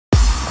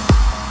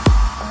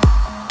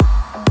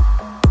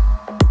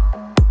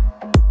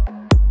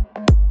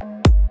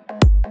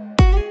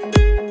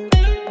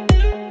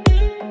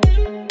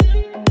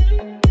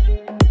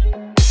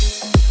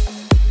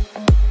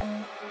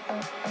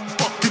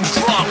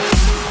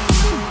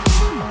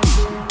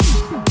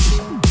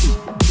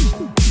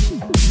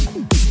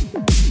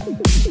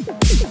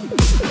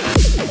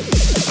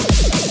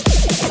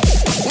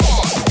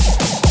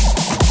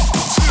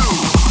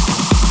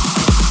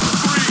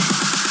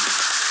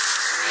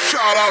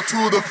Shout out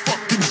to the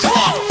fucking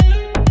drop.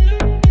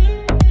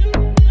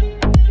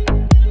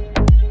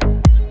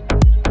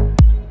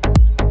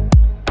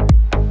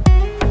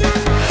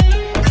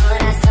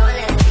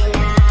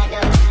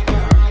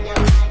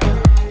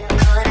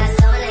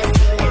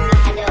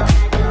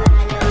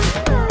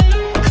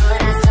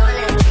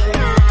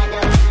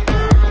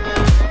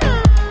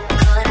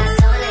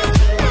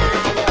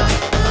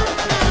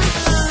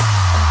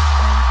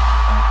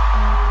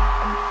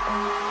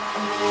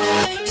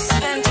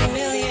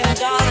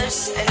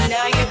 And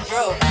now you're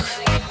broke.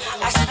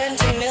 I spent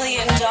 $1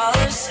 million,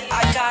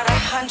 I got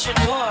 100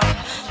 more.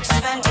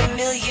 Spent $1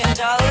 million,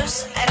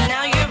 and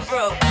now you're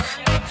broke.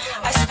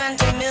 I spent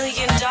 $1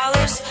 million,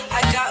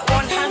 I got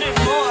 100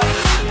 more.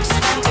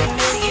 Spent $1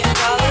 million,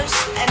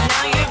 and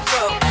now you're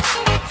broke.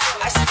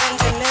 I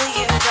spent $1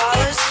 million,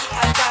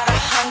 I got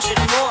 100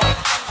 more.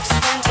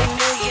 Spent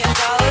 $1 million,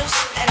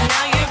 and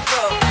now you're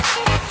broke.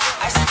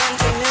 I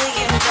spent $1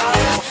 million,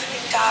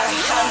 got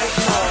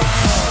 100 more.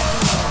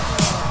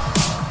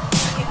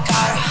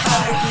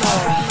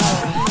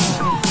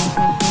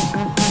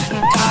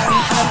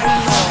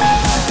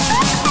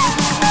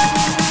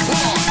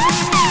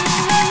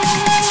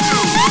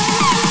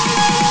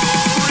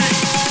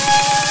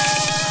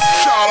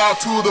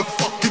 To the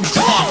fucking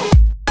drop.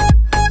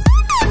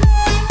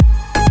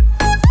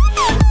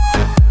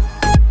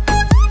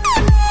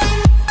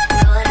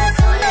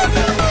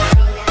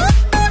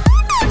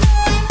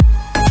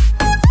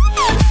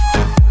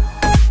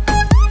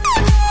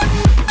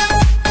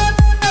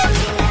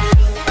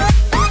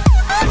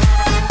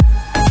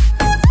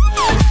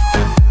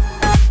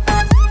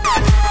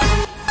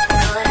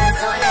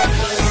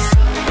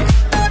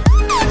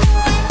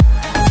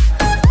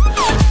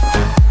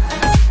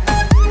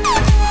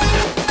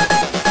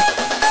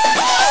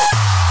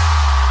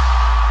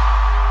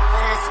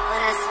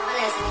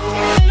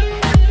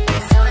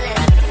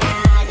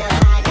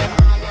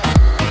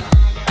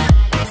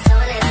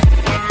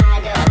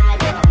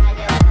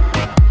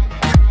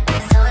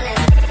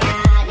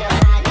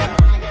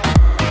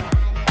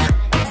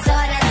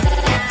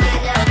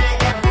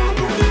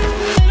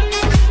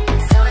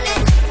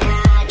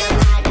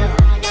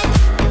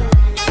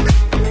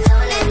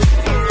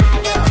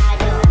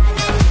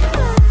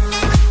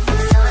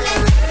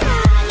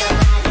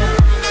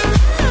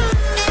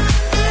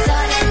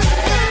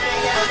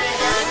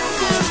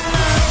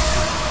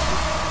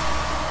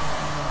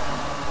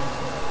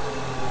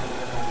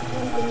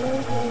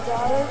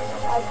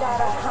 I got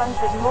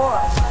 100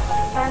 more.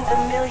 Spent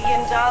 $1 million,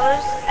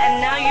 and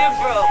now you're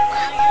broke.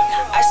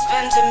 I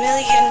spent $1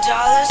 million,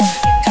 got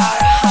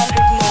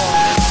 100 more.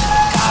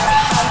 Got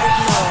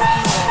 100 more.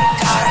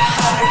 Got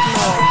 100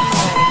 more.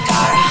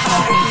 Got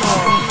 100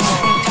 more.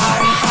 Got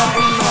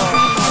 100 more.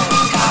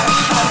 Got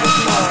 100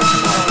 more.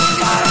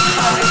 Got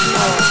 100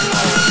 more.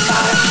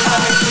 Got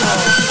 100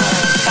 more.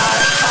 Got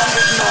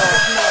 100 more.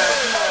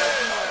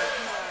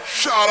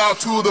 Shout out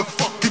to the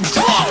fucking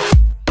drop.